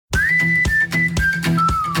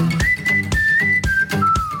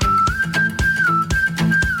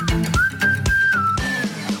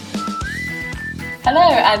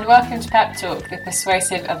and welcome to Pep Talk, the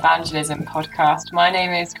Persuasive Evangelism podcast. My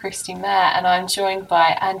name is Christy Mayer and I'm joined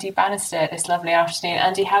by Andy Bannister this lovely afternoon.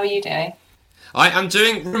 Andy, how are you doing? I am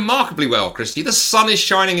doing remarkably well, Christy. The sun is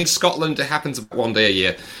shining in Scotland. It happens one day a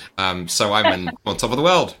year, so I'm on top of the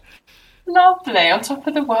world. Lovely, on top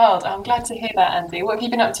of the world. I'm glad to hear that, Andy. What have you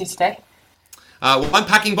been up to today? Well, I'm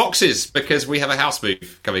packing boxes because we have a house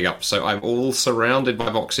move coming up. So I'm all surrounded by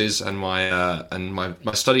boxes, and my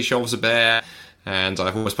study shelves are bare, and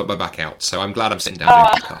I've almost put my back out. So I'm glad I'm sitting down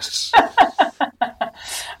doing podcasts.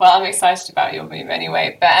 Well, I'm excited about your move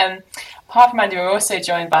anyway. But apart from Andy, we're also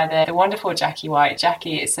joined by the wonderful Jackie Whyte.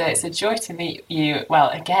 Jackie, it's a joy to meet you. Well,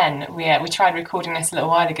 again, we tried recording this a little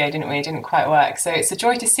while ago, didn't we? It didn't quite work. So it's a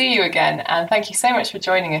joy to see you again. And thank you so much for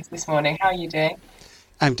joining us this morning. How are you doing?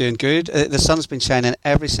 I'm doing good. The sun's been shining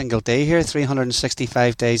every single day here,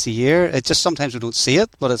 365 days a year. It just sometimes we don't see it,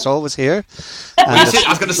 but it's always here. I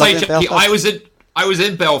was going to say, Jackie, I was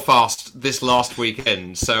in Belfast this last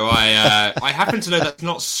weekend, so I happen to know that's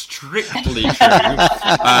not strictly true.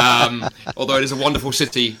 Although it is a wonderful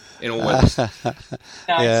city in all weathers.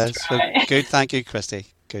 Nice so good. Thank you, Christy.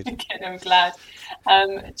 Good. Good, I'm glad.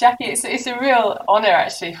 Jackie, it's a real honour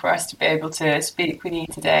actually for us to be able to speak with you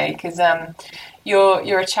today because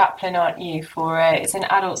you're a chaplain, aren't you? It's an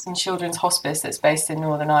adults and children's hospice that's based in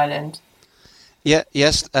Northern Ireland.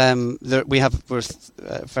 Yes. We're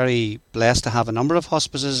very blessed to have a number of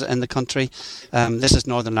hospices in the country. This is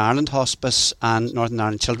Northern Ireland Hospice and Northern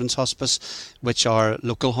Ireland Children's Hospice, which are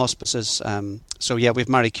local hospices. We have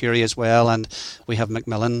Marie Curie as well, and we have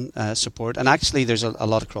Macmillan support. And actually, there's a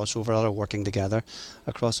lot of crossover, a lot of working together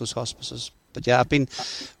across those hospices. But yeah, I've been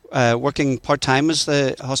working part-time as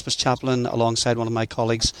the hospice chaplain alongside one of my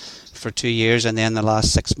colleagues for 2 years, and then the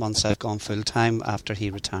last 6 months I've gone full-time after he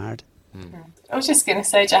retired. I was just going to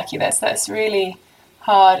say, Jackie, that's really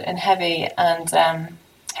hard and heavy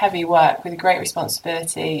heavy work with great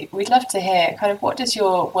responsibility. We'd love to hear kind of what does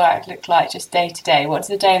your work look like just day to day? What does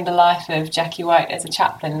the day in the life of Jackie Whyte as a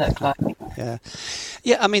chaplain look like? Yeah.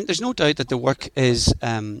 I mean, there's no doubt that the work is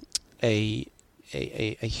a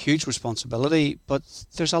huge responsibility, but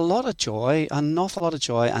there's a lot of joy, an awful lot of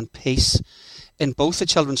joy and peace in both the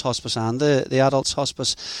children's hospice and the adults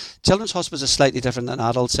hospice. Children's hospice is slightly different than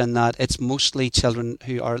adults in that it's mostly children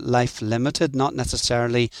who are life limited, not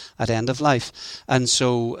necessarily at end of life. And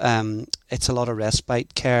so it's a lot of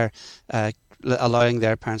respite care, allowing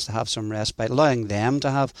their parents to have some respite, allowing them to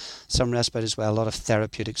have some respite as well, a lot of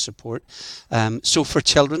therapeutic support. So for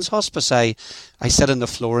children's hospice, I sit on the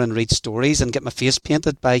floor and read stories and get my face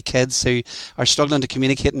painted by kids who are struggling to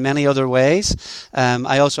communicate in many other ways.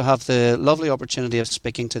 I also have the lovely opportunity of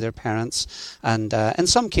speaking to their parents, and in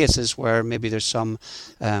some cases where maybe there's some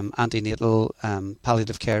antenatal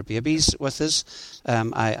palliative care babies with us,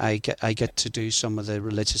 I get to do some of the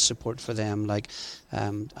religious support for them, like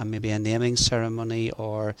maybe a naming ceremony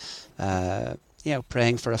or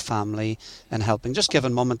praying for a family and helping, just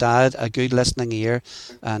giving mum and dad a good listening ear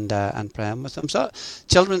and praying with them. So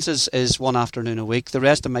children's is one afternoon a week. The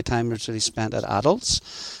rest of my time is really spent at adults.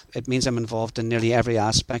 It means I'm involved in nearly every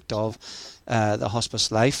aspect of the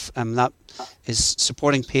hospice life, and that is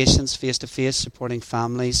supporting patients face-to-face, supporting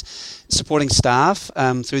families, supporting staff.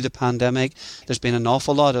 Through the pandemic, there's been an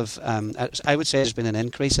awful lot of, I would say there's been an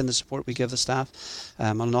increase in the support we give the staff.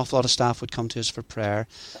 An awful lot of staff would come to us for prayer.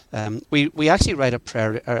 We actually write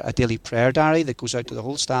a daily prayer diary that goes out to the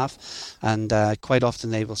whole staff, and quite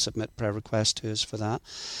often they will submit prayer requests to us for that.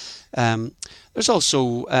 There's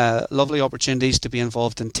also lovely opportunities to be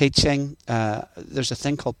involved in teaching. There's a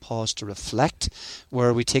thing called Pause to Reflect,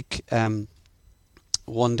 where we take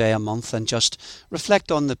one day a month and just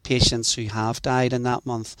reflect on the patients who have died in that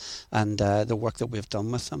month and the work that we've done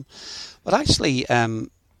with them. But actually,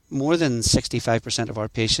 more than 65% of our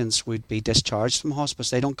patients would be discharged from hospice.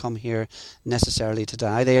 They don't come here necessarily to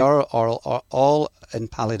die. They are all in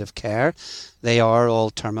palliative care. They are all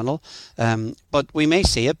terminal. But we may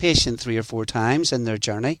see a patient 3 or 4 times in their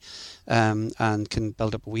journey and can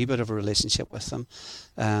build up a wee bit of a relationship with them.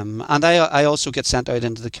 And I also get sent out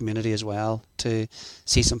into the community as well to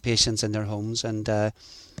see some patients in their homes, and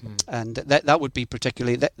that would be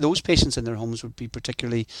particularly, those patients in their homes would be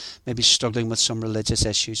particularly maybe struggling with some religious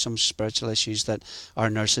issues, some spiritual issues that our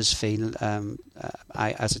nurses feel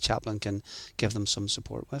I as a chaplain can give them some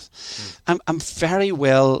support with. I'm very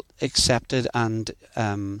well accepted and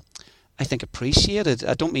I think, appreciated.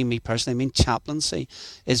 I don't mean me personally, I mean chaplaincy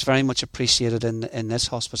is very much appreciated in this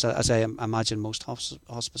hospice, as I imagine most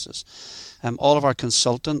hospices. All of our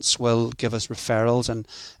consultants will give us referrals, and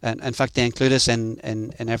in fact they include us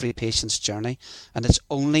in every patient's journey, and it's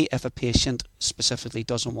only if a patient specifically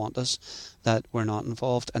doesn't want us that we're not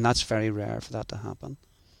involved, and that's very rare for that to happen.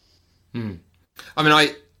 I mean,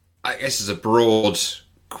 I guess it's a broad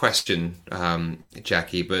question,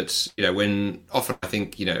 Jackie, but when often I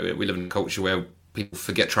think we live in a culture where people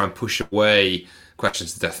try and push away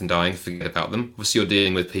questions of death and dying, forget about them. Obviously, you're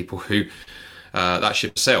dealing with people who that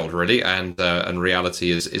ship sailed really, and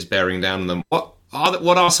reality is bearing down on them. What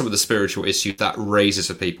are some of the spiritual issues that raises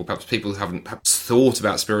for people? Perhaps people who haven't thought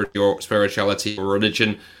about spirituality or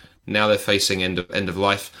religion. Now they're facing end of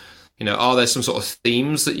life. Are there some sort of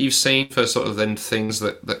themes that you've seen for sort of then things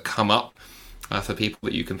that come up for people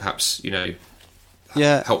that you can perhaps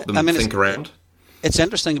help them think around? It's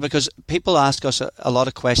interesting because people ask us a lot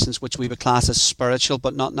of questions which we would class as spiritual,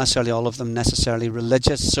 but not necessarily all of them necessarily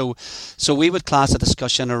religious. So we would class a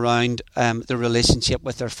discussion around the relationship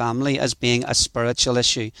with their family as being a spiritual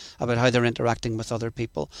issue about how they're interacting with other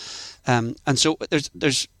people, and so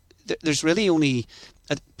there's really only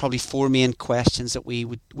probably four main questions that we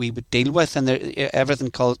would deal with, and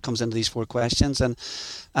everything comes into these four questions,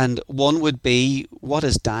 and one would be, what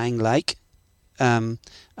is dying like?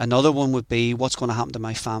 Another one would be, what's going to happen to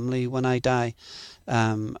my family when I die?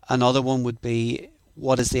 Another one would be,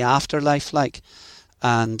 what is the afterlife like?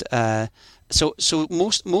 And so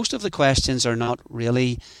most of the questions are not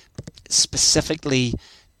really specifically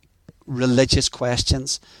religious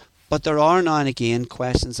questions, but there are now and again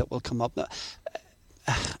questions that will come up.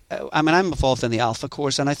 I mean, I'm involved in the Alpha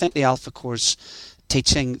course, and I think the Alpha course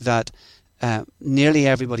teaching that nearly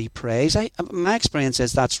everybody prays. My experience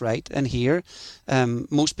is that's right. And here,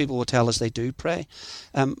 most people will tell us they do pray.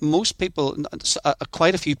 Most people,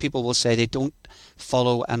 quite a few people will say they don't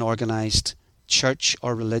follow an organised church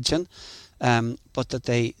or religion, but that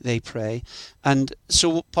they pray. And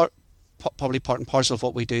so probably part and parcel of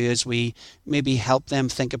what we do is we maybe help them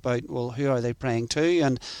think about, well, who are they praying to,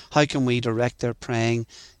 and how can we direct their praying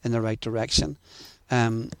in the right direction.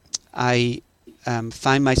 I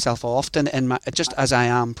find myself often just as I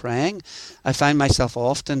am praying, I find myself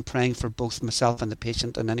often praying for both myself and the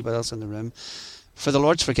patient and anybody else in the room, for the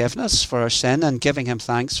Lord's forgiveness for our sin, and giving him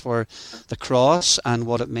thanks for the cross and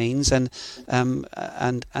what it means, and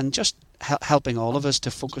just helping all of us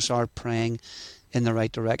to focus our praying in the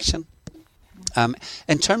right direction.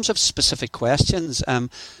 In terms of specific questions,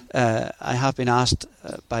 I have been asked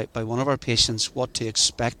by one of our patients what to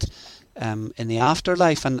expect in the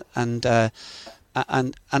afterlife, and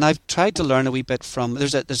I've tried to learn a wee bit from.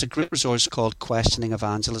 There's a great resource called Questioning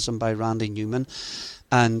Evangelism by Randy Newman,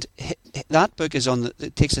 and that book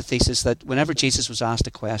it takes a thesis that whenever Jesus was asked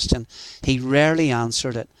a question, he rarely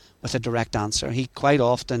answered it with a direct answer. He quite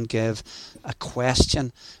often gave a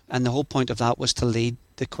question, and the whole point of that was to lead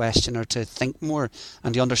the questioner to think more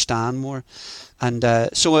and to understand more. And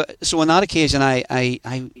so on that occasion,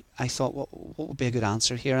 I thought, what would be a good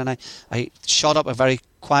answer here? And I shot up a very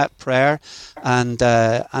quiet prayer, and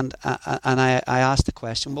I asked the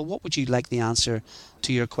question, well, what would you like the answer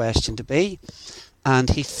to your question to be?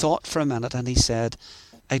 And he thought for a minute, and he said,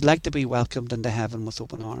 I'd like to be welcomed into heaven with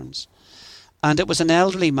open arms. And it was an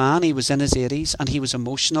elderly man, he was in his 80s, and he was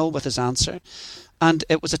emotional with his answer. And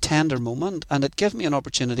it was a tender moment, and it gave me an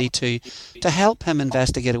opportunity to help him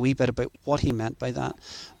investigate a wee bit about what he meant by that,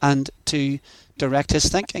 and to direct his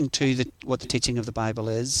thinking to what the teaching of the Bible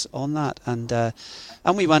is on that. And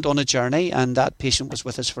we went on a journey, and that patient was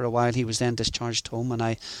with us for a while. He was then discharged home, and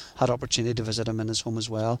I had opportunity to visit him in his home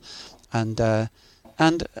as well. And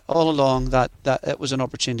all along that it was an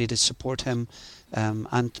opportunity to support him,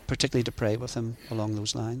 and particularly to pray with him along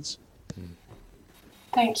those lines.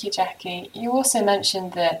 Thank you, Jackie. You also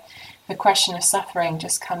mentioned that the question of suffering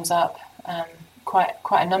just comes up quite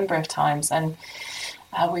a number of times, and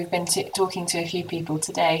we've been talking to a few people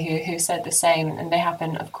today who said the same, and they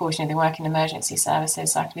happen, of course, they work in emergency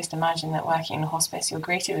services, so I can just imagine that working in a hospice, you're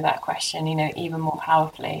greeted with that question, even more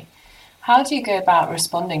powerfully. How do you go about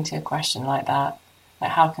responding to a question like that?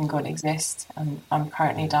 Like, how can God exist? I'm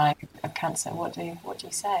currently dying of cancer. What do you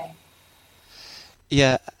say?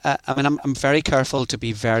 Yeah, I mean, I'm very careful to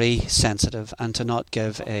be very sensitive and to not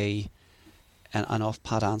give an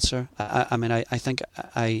off-pat answer. I mean, I think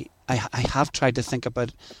I have tried to think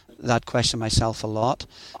about that question myself a lot.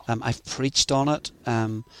 I've preached on it.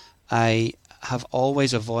 I have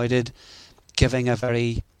always avoided giving a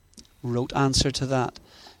very rote answer to that,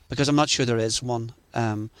 because I'm not sure there is one.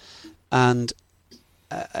 And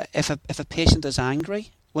if a patient is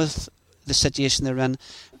angry with the situation they're in,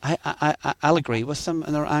 I'll agree with them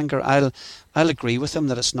in their anger. I'll agree with them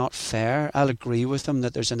that it's not fair. I'll agree with them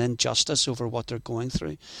that there's an injustice over what they're going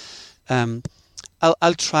through.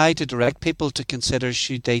 I'll try to direct people to consider,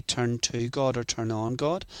 should they turn to God or turn on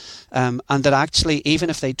God, and that actually, even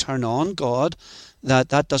if they turn on God,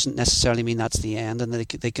 that doesn't necessarily mean that's the end, and that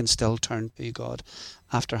they can still turn to God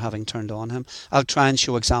after having turned on Him. I'll try and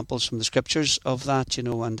show examples from the Scriptures of that,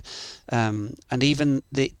 and even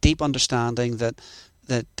the deep understanding that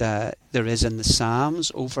there is in the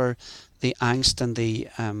Psalms over the angst and the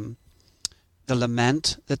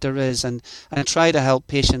lament that there is, and try to help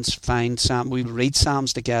patients find Psalm. We read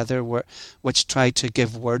Psalms together, which try to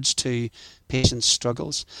give words to patients'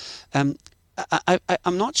 struggles.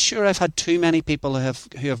 I'm not sure I've had too many people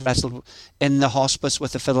who have wrestled in the hospice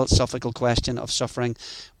with the philosophical question of suffering,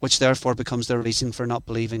 which therefore becomes their reason for not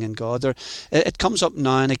believing in God. It comes up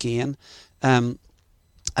now and again.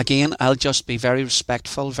 Again, I'll just be very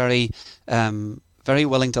respectful, very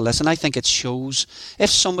willing to listen. I think it shows,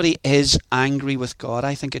 if somebody is angry with God,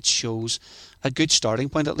 I think it shows a good starting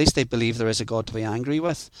point. At least they believe there is a God to be angry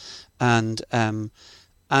with, and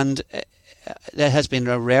there has been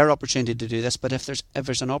a rare opportunity to do this, but if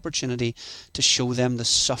there's an opportunity to show them the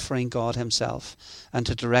suffering God Himself, and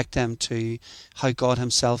to direct them to how God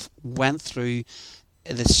Himself went through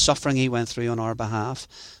the suffering He went through on our behalf,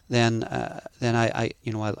 then I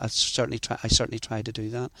certainly try to do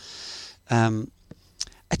that.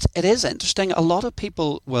 It is interesting. A lot of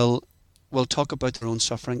people will talk about their own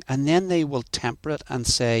suffering, and then they will temper it and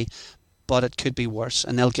say, but it could be worse,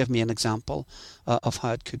 and they'll give me an example of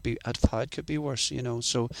how it could be worse.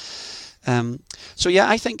 So yeah,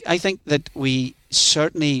 I think that we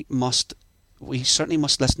certainly must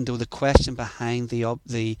listen to the question behind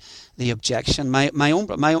the objection.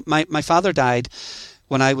 My father died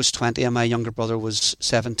when I was 20, and my younger brother was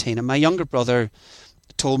 17, and my younger brother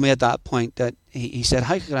told me at that point that he said,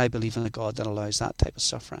 how could I believe in a God that allows that type of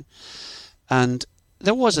suffering? And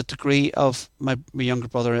there was a degree of my younger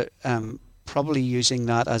brother probably using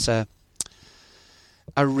that as a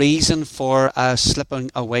reason for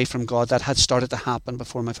slipping away from God that had started to happen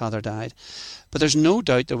before my father died. But there's no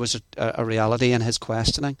doubt there was a reality in his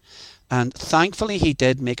questioning. And thankfully he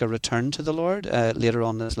did make a return to the Lord later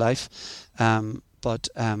on in his life. But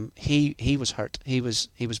he was hurt. He was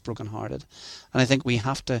brokenhearted, and I think we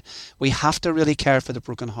have to really care for the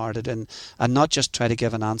brokenhearted and not just try to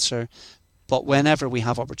give an answer, but whenever we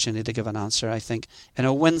have opportunity to give an answer, I think in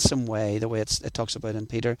a winsome way, the way it talks about in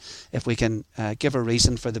Peter, if we can give a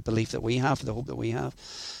reason for the belief that we have, the hope that we have,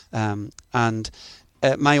 and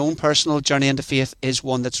my own personal journey into faith is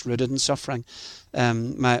one that's rooted in suffering.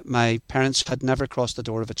 My parents had never crossed the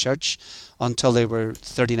door of a church until they were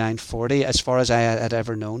 39, 40, as far as I had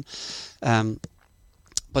ever known.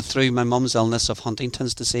 But through my mum's illness of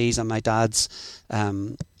Huntington's disease and my dad's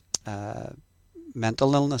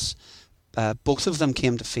mental illness, both of them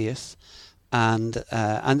came to faith, and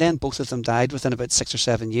then both of them died within about 6 or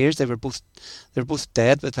 7 years. They were both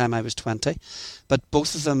dead by the time I was 20, but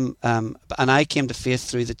both of them, and I came to faith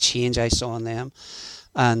through the change I saw in them,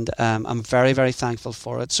 and I'm very, very thankful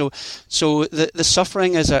for it. So the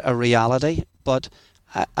suffering is a reality, but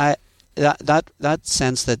that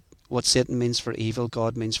sense that what Satan means for evil,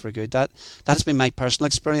 God means for good, that's been my personal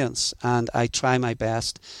experience, and I try my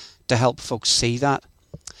best to help folks see that.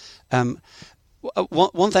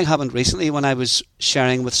 One thing happened recently when I was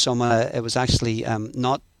sharing with someone. It was actually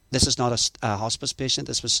this is not a hospice patient.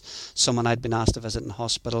 This was someone I'd been asked to visit in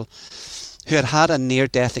hospital who had a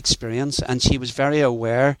near-death experience, and she was very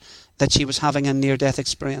aware that she was having a near-death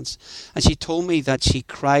experience. And she told me that she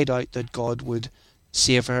cried out that God would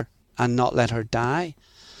save her and not let her die.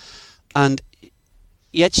 And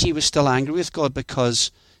yet she was still angry with God because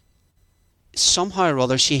somehow or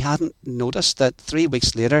other she hadn't noticed that 3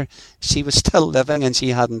 weeks later she was still living and she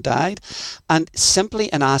hadn't died. And simply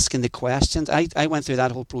in asking the questions, I went through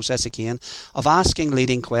that whole process again of asking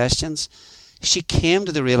leading questions. She came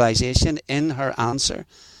to the realization in her answer.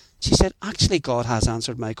 She said, actually God has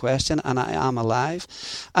answered my question and I am alive.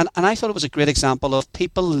 And I thought it was a great example of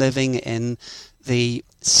people living in the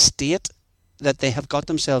state that they have got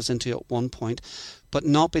themselves into at one point, but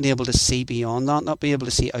not being able to see beyond that, not being able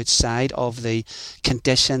to see outside of the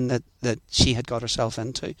condition that she had got herself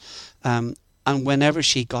into. And whenever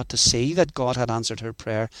she got to see that God had answered her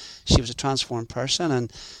prayer, she was a transformed person,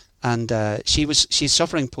 and she's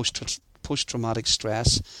suffering post-traumatic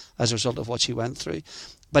stress as a result of what she went through.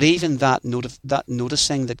 But even that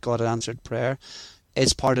noticing that God had answered prayer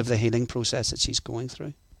is part of the healing process that she's going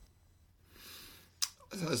through.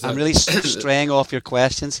 I'm really straying off your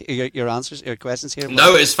questions, your answers, your questions here.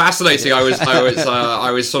 No, it's fascinating. I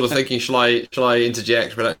was sort of thinking, shall I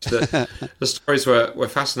interject? But actually, the stories were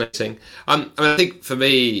fascinating. I mean, I think for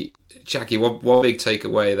me, Jackie, one big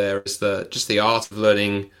takeaway there is just the art of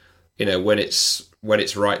learning. When it's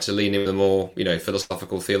right to lean in with the more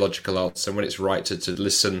philosophical, theological arts, and when it's right to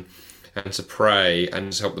listen and to pray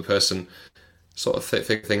and to help the person sort of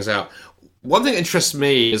figure things out. One thing that interests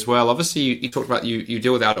me as well, obviously you talked about you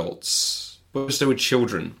deal with adults, but also with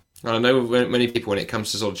children. And I know many people, when it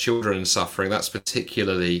comes to sort of children and suffering, that's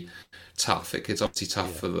particularly tough. It's obviously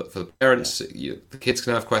tough for the parents. The kids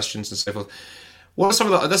can have questions and so forth. What are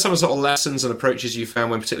some of the sort of lessons and approaches you found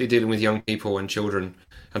when particularly dealing with young people and children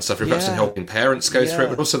and suffering, perhaps in helping parents go through it,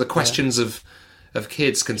 but also the questions of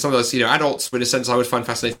kids? Can some of those, adults, in a sense, I would find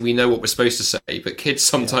fascinating. We know what we're supposed to say, but kids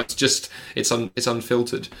sometimes just it's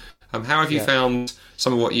unfiltered. How have you found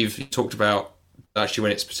some of what you've talked about actually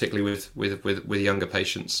when it's particularly with younger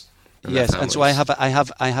patients? Yes, and so I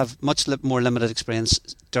have much more limited experience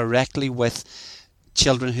directly with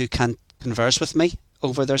children who can converse with me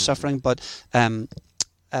over their suffering, but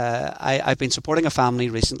I've been supporting a family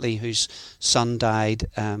recently whose son died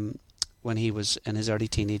when he was in his early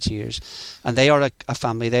teenage years, and they are a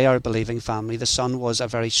family. They are a believing family. The son was a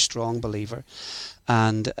very strong believer,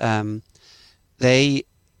 and they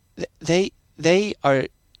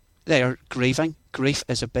are grieving. Grief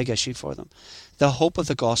is a big issue for them. The hope of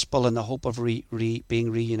the gospel and the hope of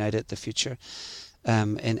being reunited in the future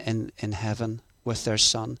in heaven with their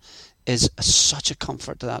son is such a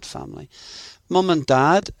comfort to that family. Mum and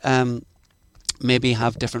dad maybe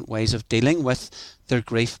have different ways of dealing with their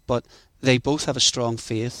grief, but they both have a strong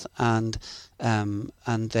faith, and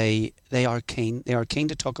they are keen. They are keen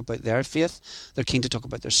to talk about their faith. They're keen to talk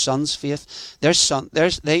about their son's faith.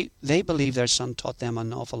 They believe their son taught them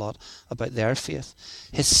an awful lot about their faith.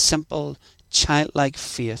 His simple, childlike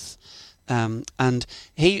faith, and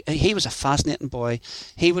he was a fascinating boy.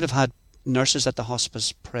 He would have had nurses at the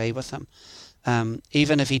hospice pray with him.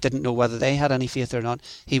 Even if he didn't know whether they had any faith or not,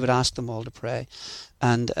 he would ask them all to pray,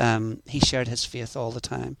 and he shared his faith all the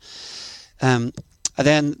time. And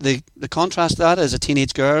then the contrast to that is a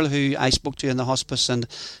teenage girl who I spoke to in the hospice,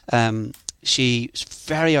 and she's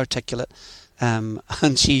very articulate, and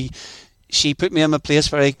she put me in my place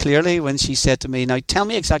very clearly when she said to me, "Now tell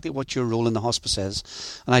me exactly what your role in the hospice is."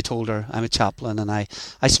 And I told her I'm a chaplain, and I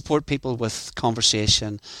support people with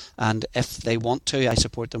conversation, and if they want to, I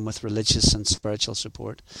support them with religious and spiritual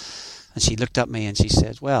support. And she looked at me and she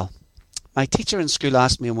said, "Well, my teacher in school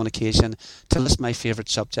asked me on one occasion to list my favourite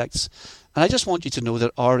subjects, and I just want you to know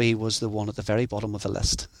that RE was the one at the very bottom of the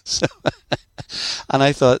list." So, and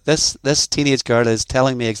I thought, this teenage girl is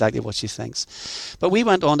telling me exactly what she thinks. But we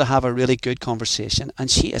went on to have a really good conversation, and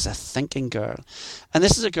she is a thinking girl. And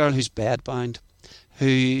this is a girl who's bedbound,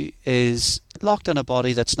 who is locked in a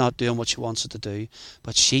body that's not doing what she wants it to do,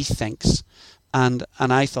 but she thinks. And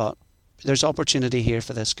I thought, there's opportunity here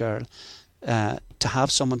for this girl to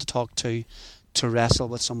have someone to talk to wrestle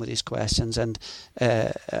with some of these questions. And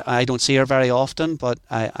I don't see her very often, but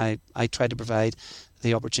I try to provide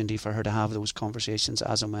the opportunity for her to have those conversations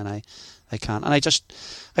as and when I can. And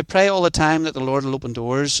I pray all the time that the Lord will open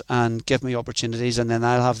doors and give me opportunities, and then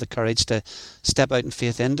I'll have the courage to step out in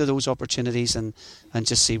faith into those opportunities and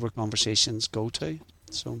just see where conversations go to.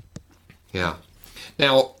 So, yeah.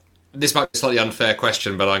 Now, this might be a slightly unfair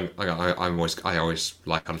question, but I always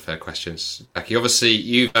like unfair questions. Becky,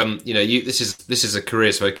 obviously, this is a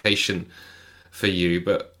career vocation for you,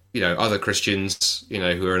 but other Christians,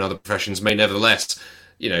 who are in other professions may nevertheless,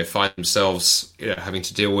 find themselves, having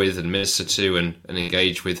to deal with and minister to and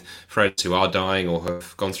engage with friends who are dying or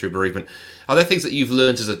have gone through bereavement. Are there things that you've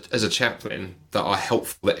learned as a chaplain that are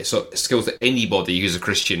helpful, that sort of skills that anybody who's a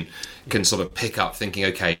Christian can sort of pick up, thinking,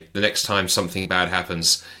 okay, the next time something bad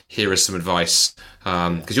happens, here is some advice?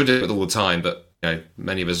 Because you're doing it all the time, but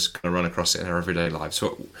many of us kind of run across it in our everyday lives.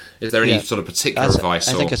 So is there any sort of particular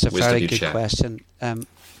advice or wisdom you'd share? I think it's a very good question.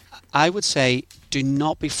 I would say, do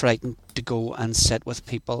not be frightened to go and sit with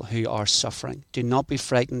people who are suffering. Do not be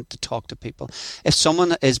frightened to talk to people. If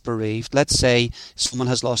someone is bereaved, let's say someone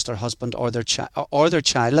has lost their husband or their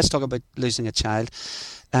child. Let's talk about losing a child.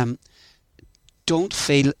 Don't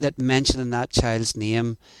feel that mentioning that child's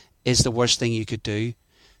name is the worst thing you could do.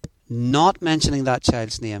 Not mentioning that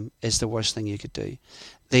child's name is the worst thing you could do.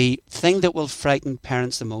 The thing that will frighten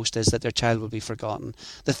parents the most is that their child will be forgotten.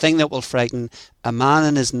 The thing that will frighten a man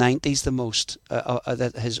in his 90s the most,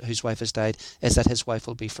 whose wife has died, is that his wife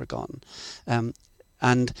will be forgotten.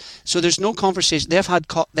 And so there's no conversation.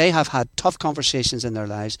 They have had tough conversations in their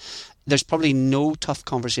lives. There's probably no tough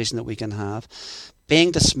conversation that we can have.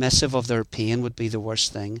 Being dismissive of their pain would be the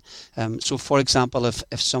worst thing. So, for example,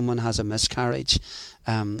 if someone has a miscarriage,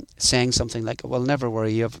 saying something like, well, never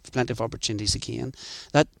worry, you have plenty of opportunities again,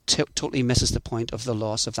 that totally misses the point of the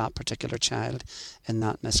loss of that particular child in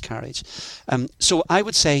that miscarriage. So I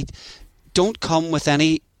would say, don't come with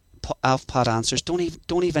any half-pat answers.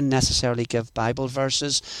 Don't even necessarily give Bible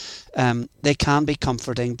verses. They can be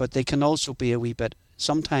comforting, but they can also be a wee bit.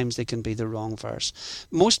 Sometimes they can be the wrong verse.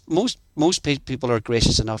 Most people are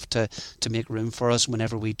gracious enough to make room for us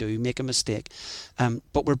whenever we do make a mistake.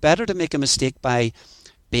 But we're better to make a mistake by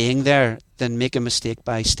being there than make a mistake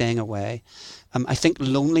by staying away. I think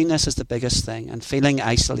loneliness is the biggest thing, and feeling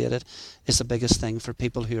isolated is the biggest thing for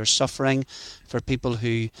people who are suffering, for people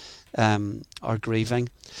who are grieving.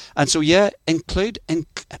 And so, yeah, include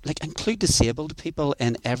disabled people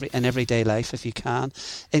in everyday life if you can.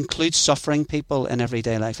 Include suffering people in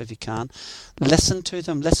everyday life if you can. Listen to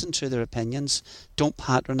them. Listen to their opinions. Don't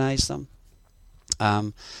patronise them.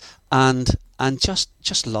 And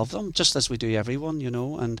just love them, just as we do everyone,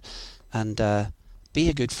 and be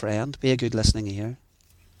a good friend, be a good listening ear.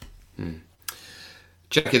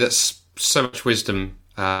 Jackie, that's so much wisdom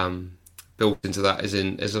built into that, is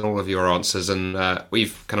in all of your answers, and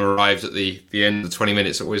we've kind of arrived at the end of the 20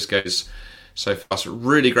 minutes. It always goes so fast.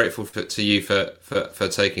 Really grateful to you for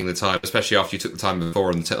taking the time, especially after you took the time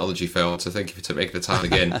before and the technology failed. So thank you for making the time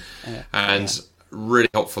again. Really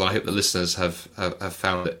helpful. I hope the listeners have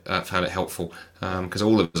found it helpful, because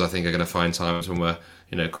all of us, I think, are going to find times when we're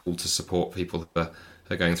called to support people who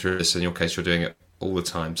are going through this. In your case, you're doing it all the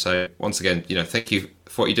time. So once again, thank you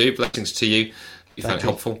for what you do. Blessings to you. You found it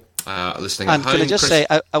helpful. Listening at home. And can I just say,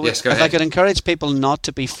 yes, go ahead. I could encourage people not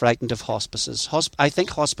to be frightened of hospices. I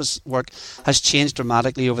think hospice work has changed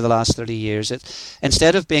dramatically over the last 30 years.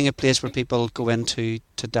 Instead of being a place where people go into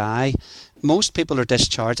to die, most people are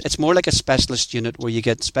discharged. It's more like a specialist unit where you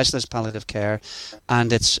get specialist palliative care,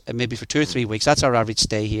 and it's maybe for 2 or 3 weeks. That's our average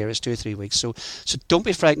stay here, is 2 or 3 weeks. So don't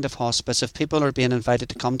be frightened of hospice. If people are being invited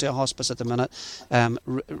to come to a hospice at the minute,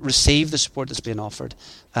 receive the support that's being offered,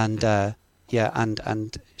 and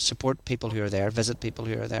and support people who are there, visit people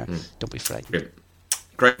who are there. Don't be frightened.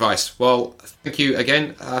 Great advice. Well, thank you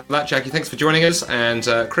again for that, Jackie. Thanks for joining us, and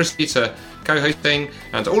Christy to co-hosting,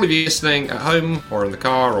 and to all of you listening at home or in the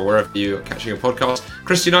car or wherever you're catching your podcast.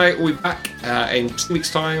 Christy and I will be back in 2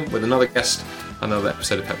 weeks' time with another guest, another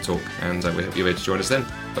episode of Pep Talk, and we hope you're able to join us then.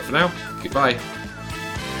 But for now, goodbye.